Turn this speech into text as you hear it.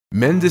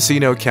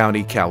Mendocino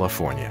County,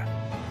 California.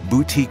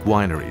 Boutique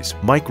wineries,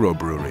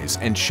 microbreweries,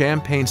 and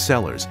champagne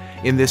cellars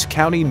in this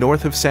county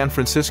north of San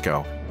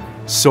Francisco.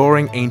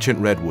 Soaring ancient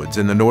redwoods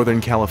in the Northern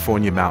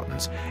California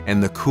mountains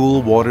and the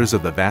cool waters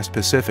of the vast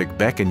Pacific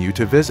beckon you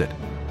to visit.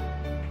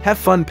 Have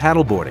fun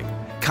paddleboarding,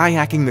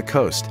 kayaking the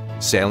coast,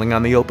 sailing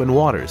on the open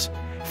waters,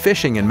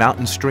 fishing in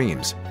mountain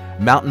streams,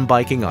 mountain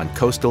biking on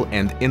coastal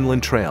and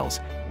inland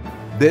trails.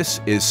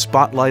 This is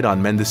Spotlight on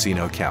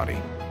Mendocino County.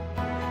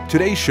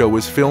 Today's show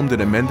was filmed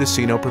in a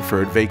Mendocino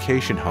preferred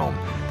vacation home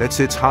that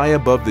sits high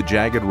above the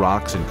jagged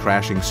rocks and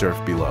crashing surf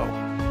below.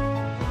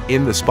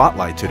 In the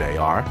spotlight today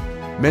are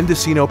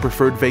Mendocino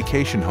preferred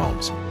vacation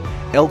homes,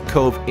 Elk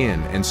Cove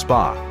Inn and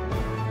Spa,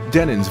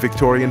 Denon's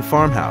Victorian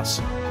Farmhouse,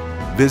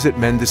 Visit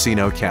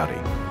Mendocino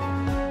County,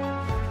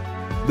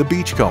 The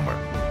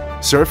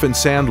Beachcomber, Surf and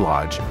Sand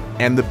Lodge,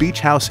 and the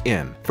Beach House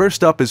Inn.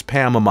 First up is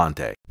Pam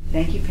Amante.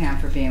 Thank you, Pam,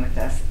 for being with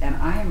us, and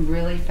I am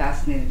really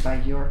fascinated by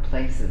your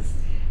places.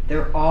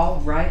 They're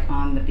all right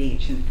on the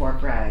beach in Fort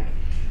Bragg,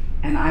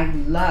 and I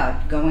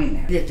love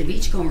going there. The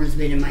Beachcomber's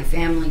been in my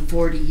family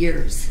 40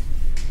 years.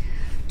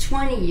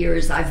 20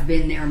 years I've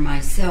been there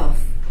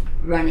myself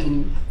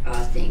running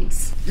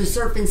things. The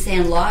Surf and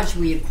Sand Lodge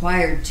we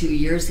acquired 2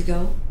 years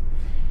ago,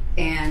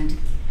 and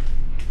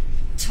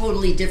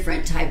totally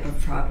different type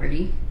of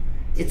property.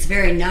 It's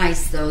very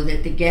nice though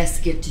that the guests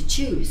get to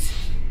choose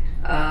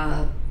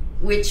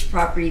which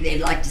property they'd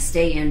like to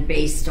stay in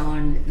based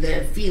on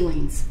the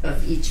feelings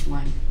of each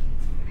one.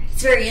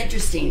 It's very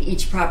interesting.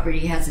 Each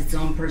property has its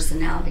own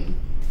personality.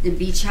 The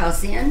Beach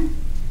House Inn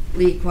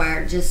we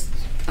acquired just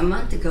a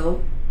month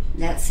ago.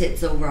 That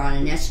sits over on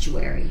an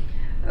estuary,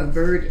 a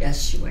bird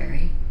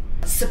estuary.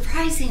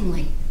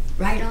 Surprisingly,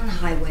 right on the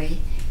highway,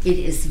 it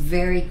is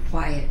very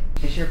quiet.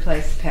 Is your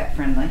place pet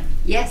friendly?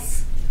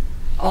 Yes.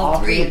 All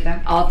three of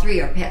them? All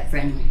three are pet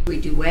friendly. We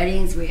do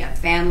weddings, we have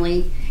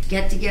family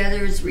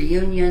get-togethers,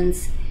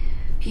 reunions.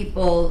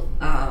 People,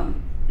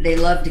 they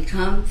love to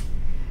come.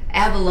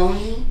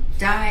 Abalone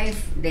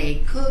dive,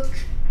 they cook,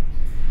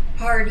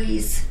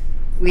 parties.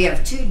 We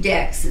have 2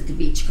 decks at the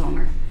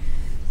Beachcomber,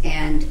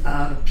 and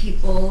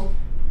people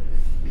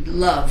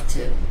love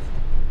to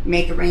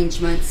make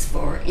arrangements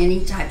for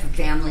any type of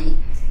family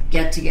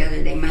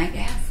get-together they might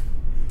have.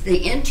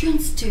 The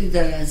entrance to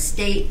the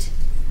state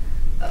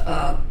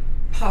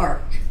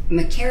park,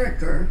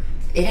 McCarricker,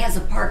 it has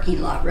a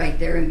parking lot right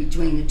there in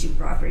between the 2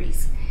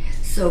 properties.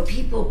 So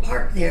people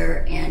park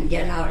there and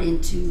get out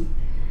into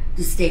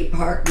the state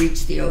park,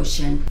 reach the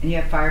ocean. And you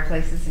have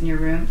fireplaces in your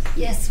rooms?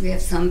 Yes, we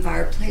have some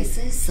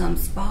fireplaces, some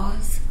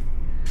spas,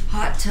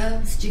 hot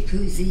tubs,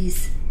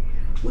 jacuzzis.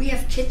 We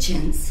have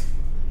kitchens.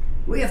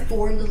 We have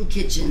 4 little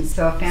kitchens.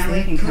 So a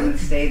family can come and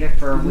stay there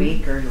for a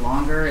week or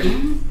longer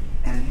and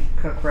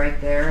cook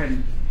right there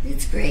and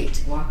it's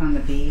great. Walk on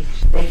the beach.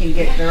 They can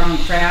get their own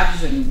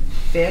crabs and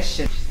fish.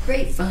 And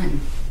great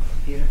fun.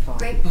 Beautiful.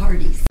 Great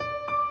parties.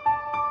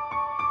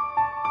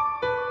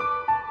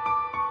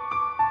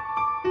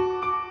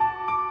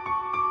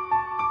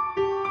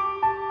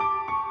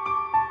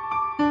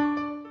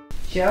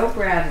 Joe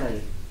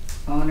Bradley,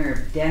 owner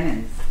of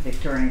Denon's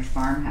Victorian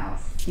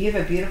Farmhouse. You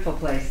have a beautiful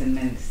place in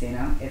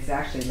Mendocino. It's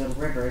actually Little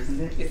River, isn't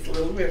it? It's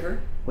Little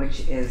River.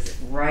 Which is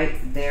right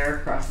there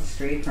across the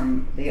street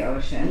from the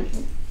ocean.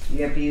 Mm-hmm.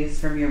 You have views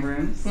from your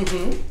rooms.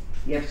 Mm-hmm.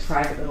 You have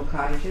private little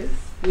cottages.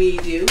 We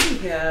do. We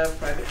have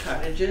private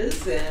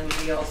cottages, and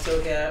we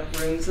also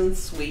have rooms and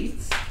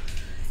suites.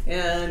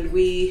 And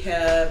we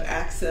have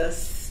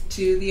access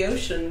to the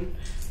ocean,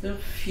 a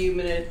few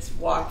minutes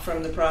walk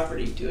from the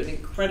property to an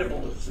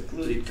incredible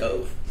secluded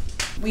cove.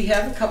 We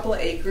have a couple of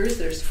acres.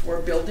 There's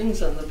 4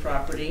 buildings on the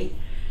property,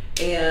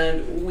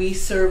 and we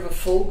serve a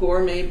full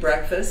gourmet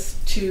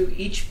breakfast to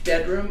each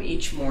bedroom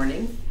each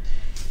morning.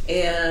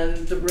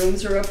 And the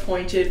rooms are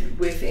appointed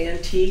with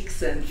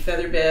antiques and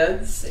feather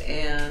beds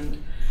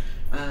and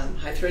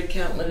high thread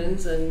count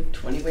linens and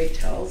 20-weight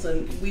towels.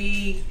 And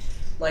we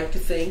like to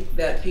think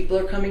that people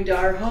are coming to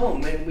our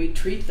home, and we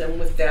treat them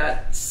with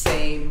that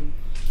same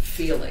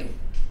feeling.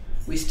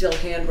 We still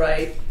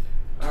handwrite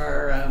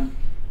our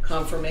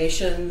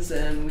confirmations,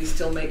 and we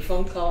still make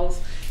phone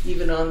calls,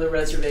 even on the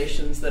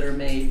reservations that are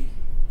made,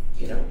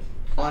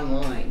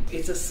 online.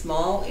 It's a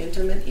small,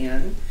 intimate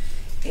inn,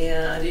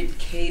 and it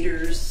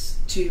caters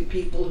to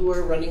people who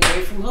are running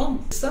away from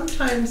home.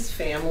 Sometimes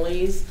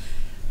families,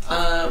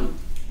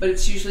 but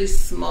it's usually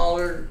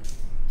smaller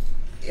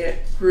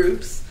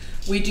groups.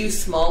 We do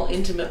small,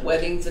 intimate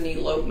weddings and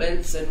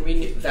elopements and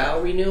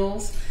vow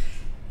renewals,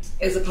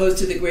 as opposed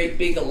to the great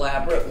big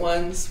elaborate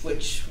ones,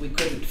 which we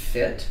couldn't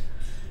fit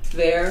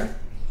there.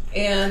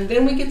 And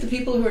then we get the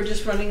people who are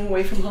just running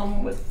away from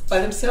home by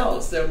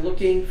themselves. They're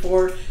looking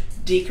for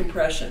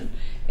decompression,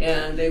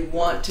 and they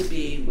want to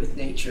be with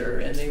nature,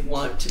 and they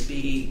want to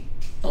be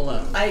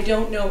alone. I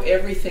don't know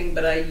everything,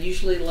 but I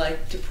usually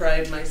like to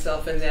pride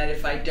myself in that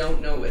if I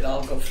don't know it,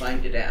 I'll go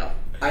find it out.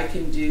 I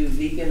can do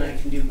vegan, I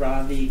can do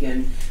raw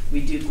vegan,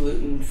 we do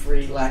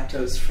gluten-free,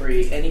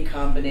 lactose-free, any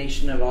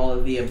combination of all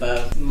of the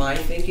above. My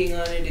thinking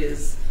on it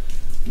is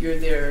you're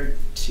there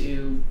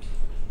to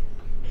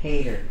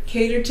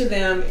Cater to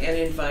them and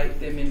invite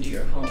them into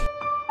your home.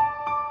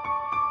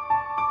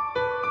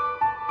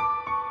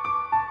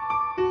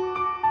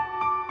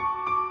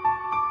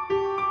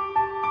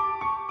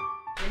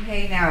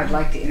 Hey, now I'd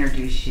like to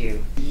introduce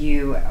you.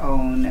 You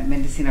own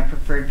Mendocino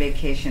Preferred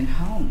Vacation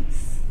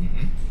Homes.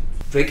 Mm-hmm.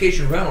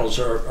 Vacation rentals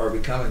are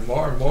becoming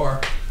more and more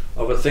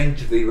of a thing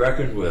to be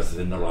reckoned with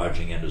in the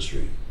lodging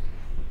industry.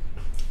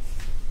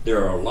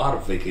 There are a lot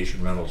of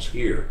vacation rentals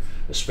here,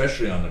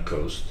 especially on the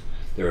coast.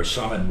 There are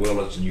some in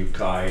Willits and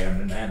Ukiah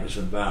and in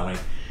Anderson Valley,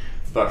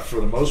 but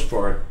for the most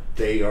part,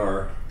 they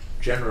are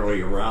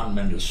generally around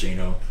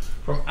Mendocino,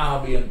 from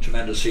Albion to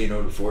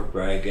Mendocino to Fort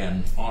Bragg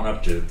and on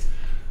up to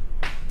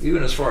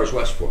even as far as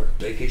Westport.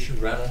 Vacation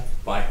rental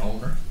by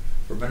owner.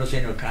 For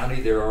Mendocino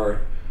County, there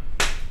are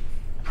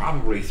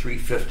probably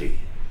 350.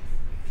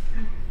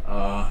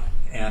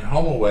 And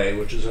HomeAway,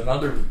 which is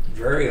another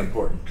very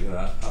important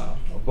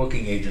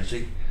booking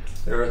agency,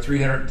 there are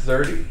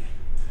 330.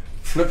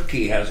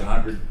 Flipkey has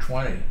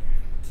 120.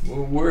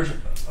 We're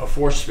a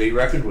force to be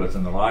reckoned with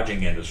in the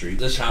lodging industry.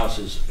 This house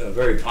is a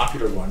very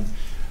popular one.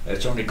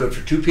 It's only good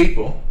for 2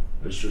 people.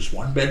 There's just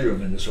 1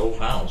 bedroom in this whole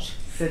house.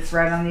 Sits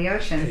right on the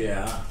ocean.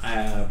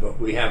 Yeah, but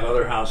we have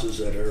other houses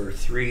that are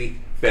 3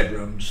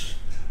 bedrooms,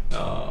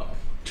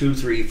 2,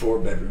 3, 4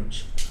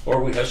 bedrooms,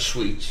 or we have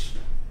suites.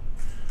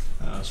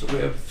 So we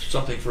have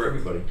something for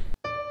everybody.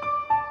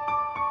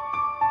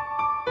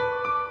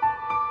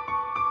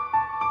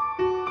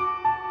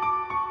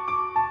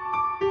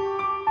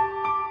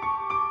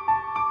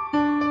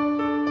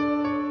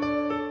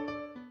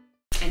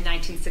 In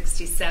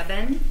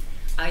 1967,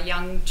 a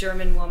young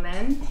German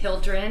woman,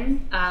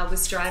 Hildren,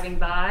 was driving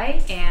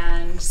by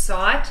and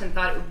saw it and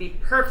thought it would be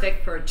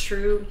perfect for a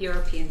true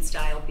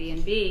European-style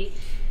B&B.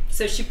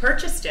 So she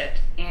purchased it,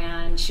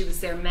 and she was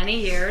there many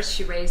years.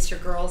 She raised her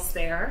girls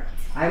there.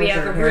 We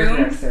have a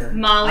room,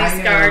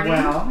 Molly's Garden.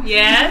 Well.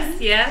 Yes,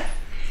 yes.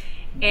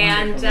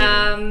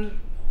 And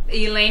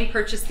Elaine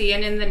purchased the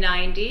inn in the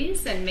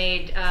 90s and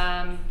made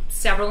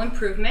several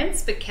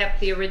improvements, but kept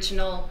the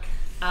original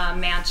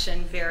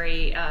mansion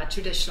very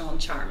traditional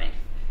and charming.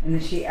 And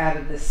then she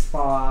added the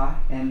spa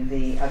and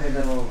the other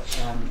little...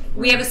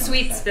 we have a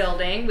suites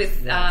building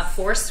with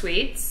 4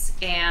 suites,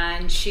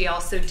 and she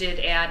also did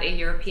add a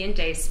European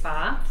day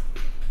spa.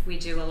 We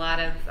do a lot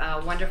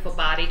of wonderful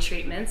body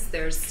treatments.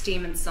 There's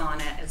steam and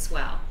sauna as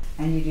well.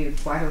 And you do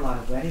quite a lot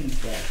of weddings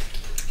there.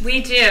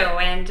 We do,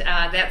 and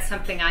that's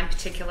something I'm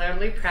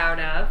particularly proud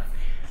of.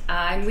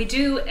 And we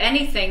do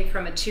anything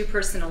from a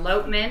 2-person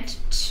elopement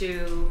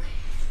to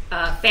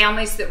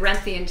families that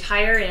rent the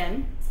entire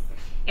inn.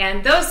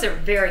 And those are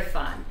very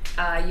fun.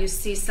 You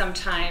see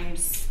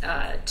sometimes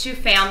 2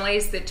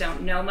 families that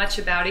don't know much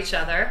about each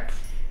other,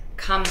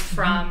 come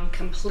from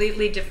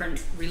completely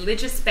different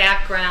religious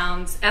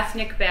backgrounds,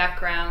 ethnic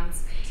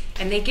backgrounds,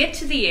 and they get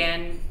to the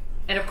inn,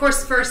 and of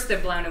course first they're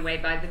blown away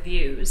by the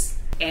views,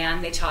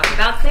 and they talk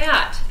about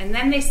that, and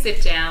then they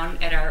sit down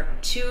at our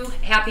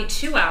happy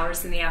 2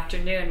 hours in the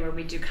afternoon where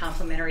we do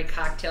complimentary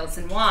cocktails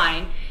and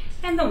wine,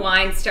 and the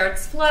wine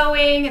starts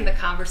flowing and the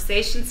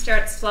conversation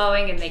starts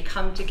flowing, and they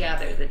come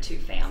together, the 2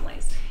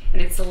 families,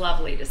 and it's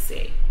lovely to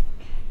see.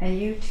 And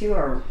you two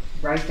are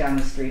right down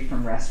the street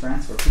from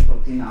restaurants where people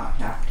do not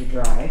have to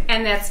drive.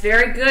 And that's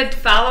very good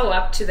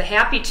follow-up to the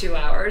happy 2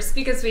 hours,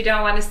 because we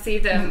don't want to see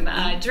them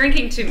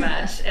drinking too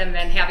much and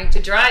then having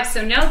to drive.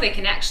 So no, they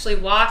can actually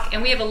walk,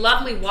 and we have a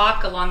lovely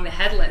walk along the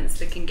headlands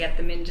that can get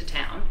them into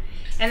town.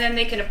 And then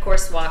they can, of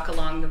course, walk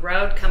along the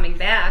road coming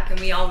back, and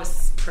we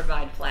always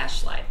provide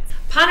flashlights.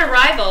 Upon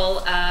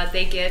arrival,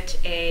 they get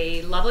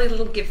a lovely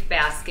little gift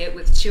basket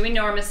with 2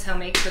 enormous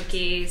homemade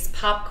cookies,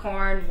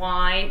 popcorn,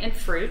 wine, and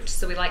fruit,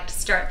 so we like to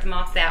start them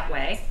off that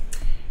way.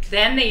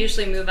 Then they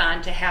usually move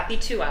on to happy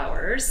 2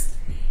 hours.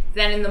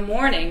 Then in the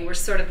morning, we're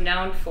sort of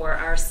known for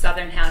our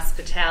southern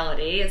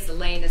hospitality, as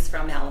Elaine is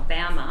from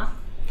Alabama.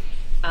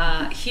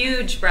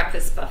 Huge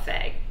breakfast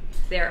buffet.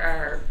 There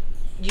are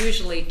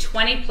usually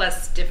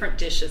 20+ different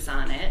dishes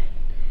on it.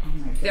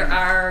 There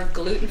are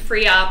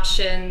gluten-free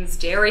options,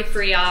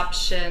 dairy-free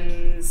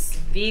options,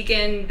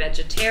 vegan,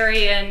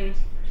 vegetarian,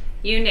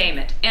 you name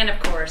it. And of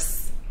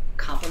course,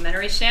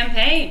 complimentary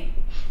champagne.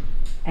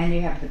 And you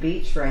have the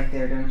beach right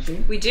there, don't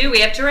you? We do. We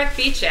have direct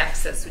beach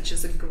access, which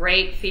is a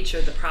great feature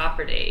of the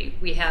property.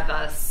 We have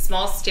a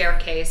small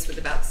staircase with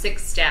about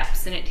 6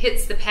 steps, and it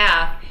hits the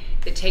path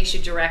that takes you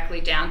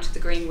directly down to the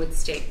Greenwood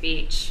State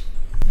Beach.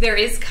 There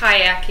is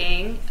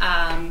kayaking.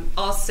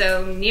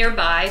 Also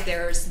nearby,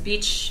 there's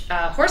beach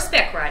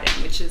horseback riding,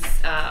 which is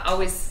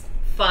always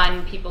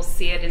fun. People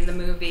see it in the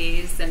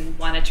movies and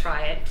want to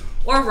try it.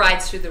 Or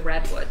rides through the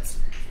redwoods.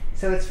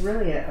 So it's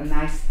really a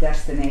nice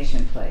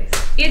destination place.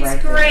 It's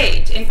right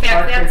great. There. In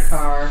fact, Park your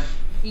car.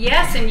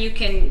 Yes, and you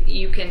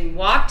can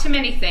walk to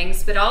many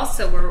things, but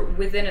also we're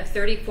within a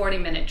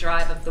 30-40 minute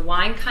drive of the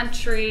wine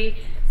country,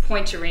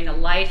 Point Arena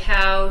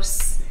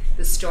Lighthouse,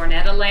 the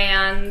Stornetta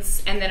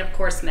Lands, and then of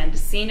course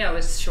Mendocino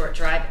is a short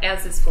drive,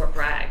 as is Fort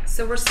Bragg.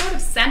 So we're sort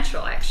of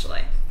central,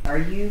 actually. Are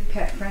you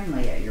pet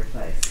friendly at your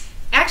place?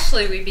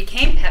 Actually, we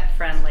became pet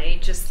friendly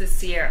just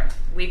this year.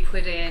 We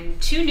put in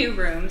 2 new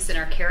rooms in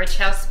our carriage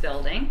house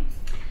building.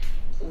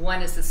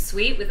 One is a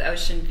suite with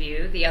ocean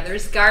view, the other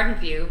is garden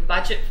view,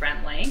 budget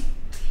friendly.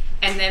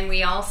 And then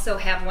we also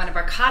have one of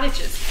our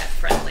cottages pet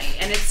friendly,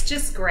 and it's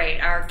just great.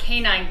 Our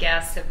canine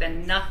guests have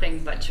been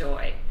nothing but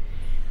joy.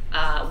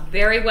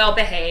 Very well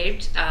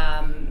behaved.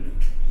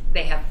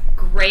 They have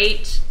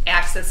great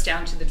access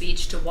down to the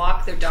beach to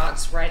walk their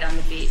dogs right on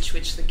the beach,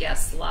 which the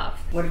guests love.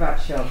 What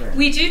about children?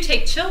 We do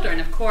take children,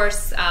 of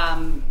course.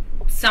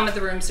 Some of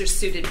the rooms are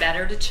suited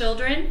better to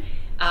children,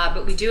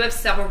 but we do have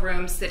several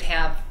rooms that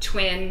have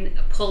twin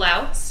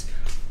pull-outs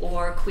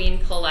or queen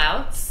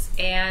pull-outs,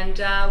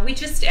 and we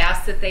just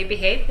ask that they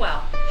behave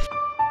well.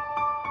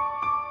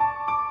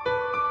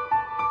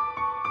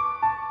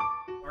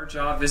 Our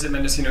job, Visit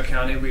Mendocino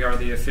County, we are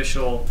the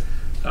official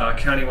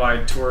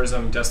countywide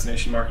tourism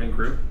destination marketing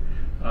group.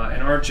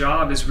 And our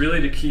job is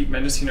really to keep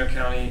Mendocino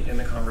County in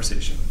the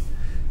conversation.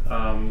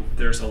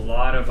 There's a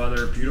lot of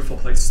other beautiful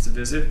places to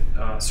visit,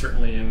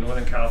 certainly in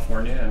Northern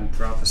California and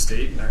throughout the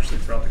state and actually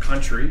throughout the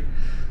country.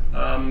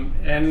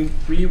 And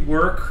we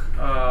work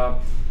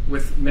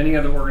with many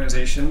other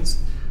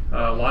organizations,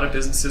 a lot of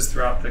businesses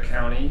throughout the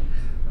county,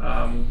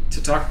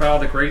 to talk about all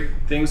the great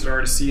things there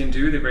are to see and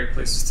do, the great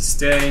places to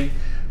stay,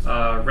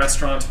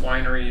 restaurants,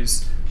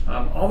 wineries,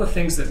 all the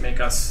things that make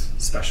us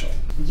special.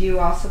 Do you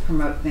also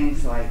promote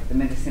things like the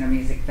Mendocino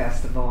Music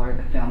Festival or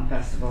the Film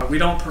Festival? We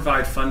don't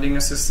provide funding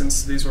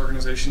assistance to these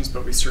organizations,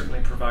 but we certainly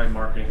provide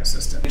marketing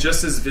assistance.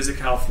 Just as Visit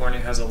California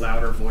has a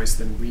louder voice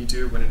than we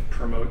do when it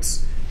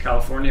promotes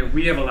California,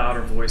 we have a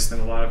louder voice than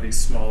a lot of these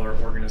smaller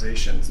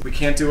organizations. We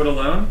can't do it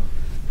alone.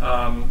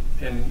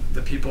 And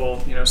the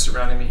people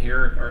surrounding me here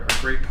are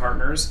great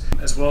partners,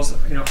 as well as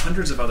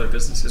hundreds of other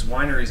businesses,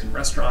 wineries and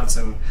restaurants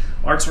and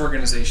arts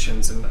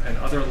organizations and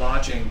other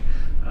lodging.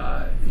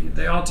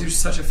 They all do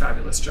such a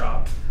fabulous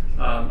job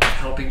of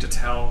helping to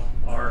tell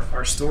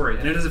our story,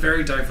 and it is a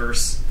very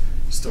diverse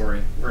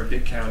story. We're a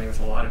big county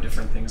with a lot of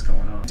different things going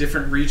on.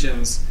 Different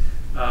regions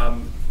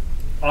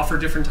offer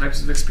different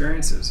types of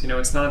experiences.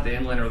 It's not the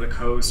inland or the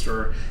coast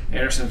or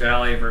Anderson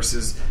Valley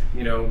versus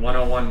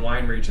 101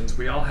 wine regions.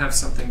 We all have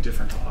something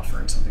different to offer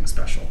and something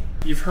special.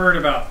 You've heard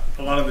about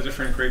a lot of the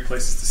different great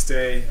places to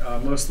stay,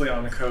 mostly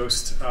on the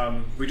coast.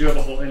 We do have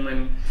a whole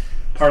inland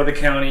part of the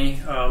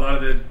county. A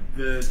lot of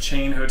the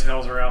chain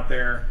hotels are out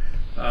there,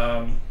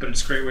 but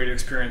it's a great way to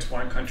experience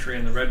wine country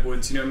in the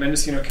redwoods.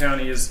 Mendocino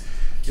County is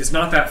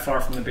not that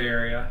far from the Bay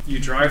Area. You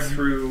drive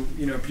through,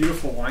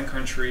 beautiful wine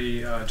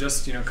country.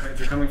 If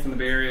you're coming from the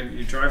Bay Area,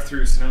 you drive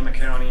through Sonoma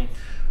County,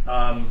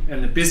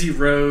 and the busy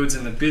roads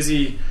and the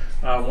busy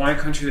wine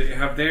country that you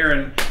have there.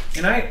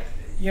 And I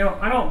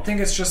don't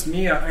think it's just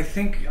me. I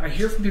think I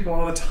hear from people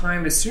all the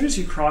time. As soon as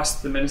you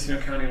cross the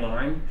Mendocino County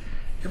line,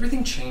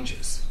 everything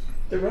changes.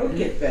 The road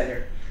get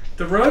better.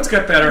 The roads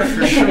get better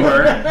for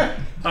sure.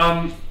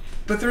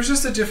 But there's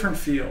just a different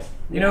feel.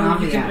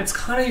 It's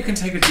kind of, you can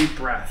take a deep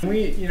breath.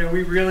 We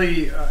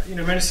really,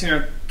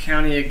 Mendocino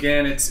County,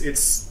 again,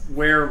 it's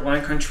where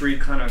wine country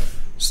kind of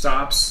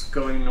stops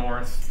going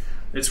north.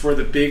 It's where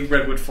the big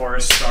redwood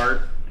forests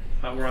start.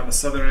 We're on the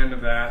southern end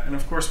of that. And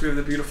of course we have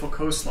the beautiful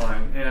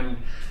coastline. And,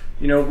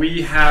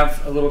 we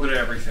have a little bit of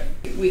everything.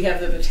 We have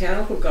the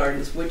botanical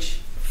gardens, which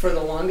for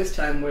the longest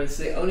time was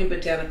the only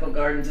botanical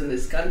gardens in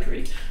this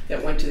country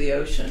that went to the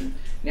ocean.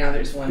 Now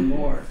there's one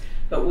more.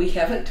 But we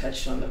haven't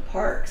touched on the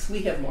parks.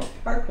 We have more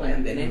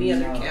parkland than any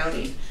other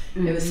county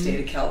in the state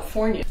of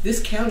California.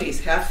 This county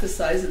is half the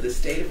size of the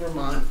state of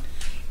Vermont,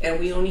 and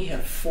we only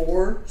have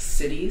 4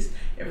 cities.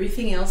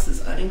 Everything else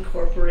is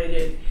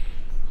unincorporated,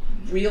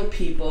 real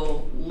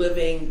people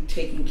living,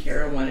 taking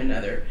care of one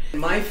another.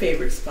 My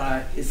favorite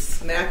spot is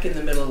smack in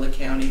the middle of the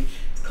county.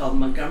 It's called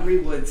Montgomery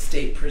Woods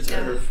State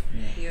Preserve.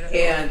 Beautiful.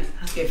 And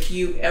if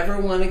you ever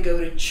want to go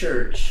to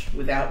church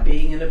without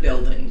being in a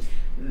building,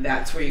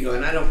 that's where you go,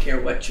 and I don't care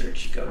what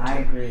church you go to. I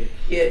agree.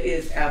 It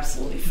is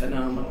absolutely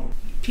phenomenal.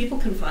 People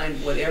can find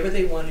whatever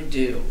they want to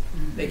do.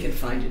 They can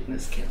find it in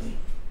this county.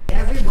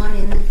 Everyone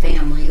in the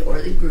family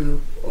or the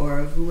group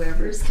or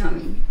whoever is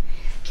coming,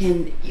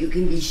 you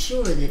can be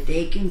sure that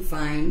they can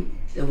find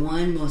the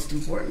one most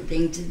important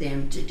thing to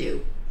them to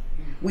do.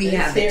 We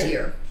have it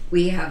here.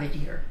 We have it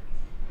here.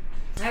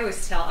 I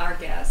always tell our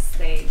guests,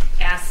 they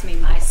ask me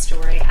my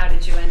story. How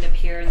did you end up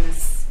here in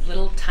this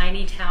little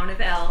tiny town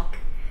of Elk?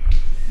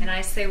 And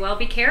I say, well,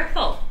 be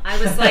careful. I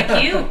was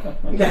like you.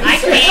 I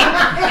came,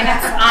 and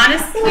it's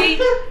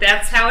honestly,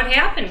 that's how it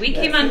happened. We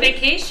came on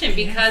vacation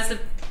because of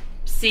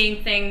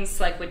seeing things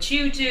like what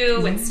you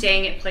do and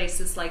staying at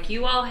places like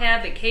you all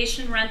have,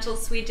 vacation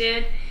rentals we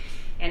did.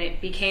 And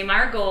it became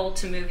our goal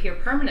to move here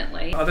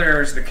permanently. Other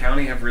areas of the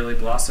county have really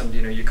blossomed.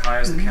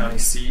 Ukiah is the county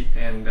seat,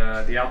 and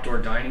the outdoor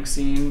dining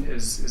scene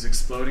is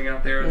exploding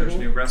out there. There's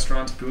new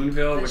restaurants.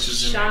 Boonville, which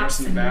is in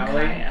Anderson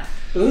Valley.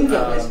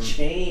 Boonville has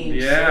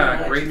changed. Yeah, so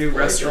much. great new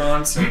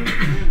restaurants and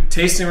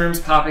tasting rooms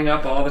popping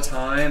up all the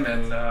time,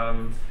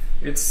 and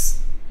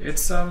it's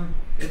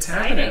It's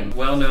happening.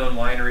 Well-known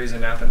wineries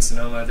in Napa and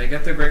Sonoma, they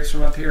get their grapes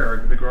from up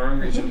here. The growing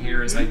region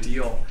here is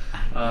ideal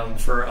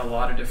for a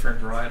lot of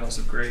different varietals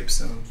of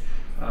grapes, and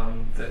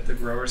the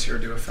growers here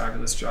do a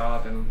fabulous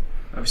job, and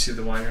obviously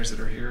the wineries that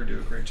are here do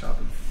a great job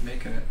of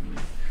making it. And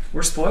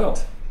we're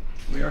spoiled.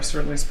 We are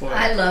certainly spoiled.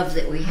 I love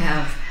that we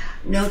have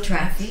no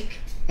traffic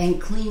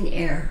and clean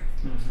air.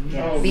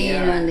 Yes. Being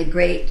on the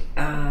great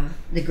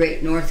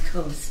North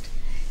Coast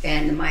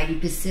and the mighty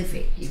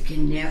Pacific, you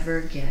can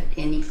never get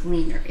any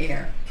cleaner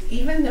air.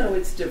 Even though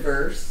it's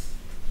diverse,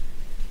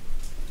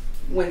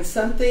 when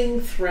something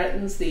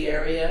threatens the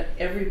area,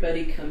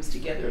 everybody comes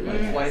together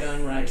like white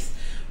on rice.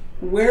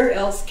 Where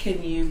else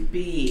can you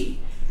be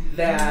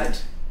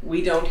that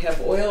we don't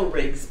have oil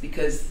rigs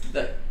because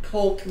the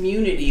whole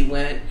community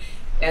went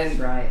and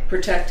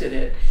protected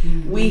it?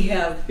 We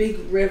have Big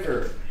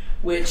River,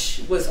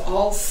 which was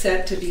all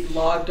set to be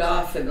logged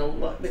off, and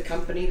the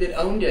company that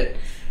owned it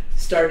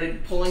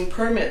started pulling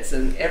permits,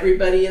 and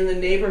everybody in the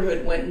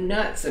neighborhood went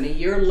nuts, and a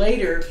year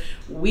later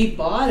we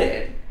bought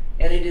it,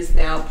 and it is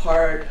now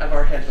part of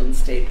our Headland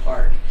State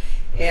Park.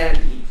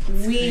 And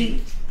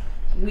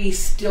we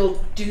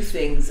still do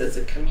things as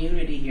a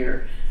community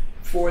here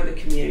for the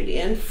community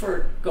and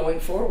for going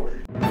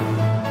forward.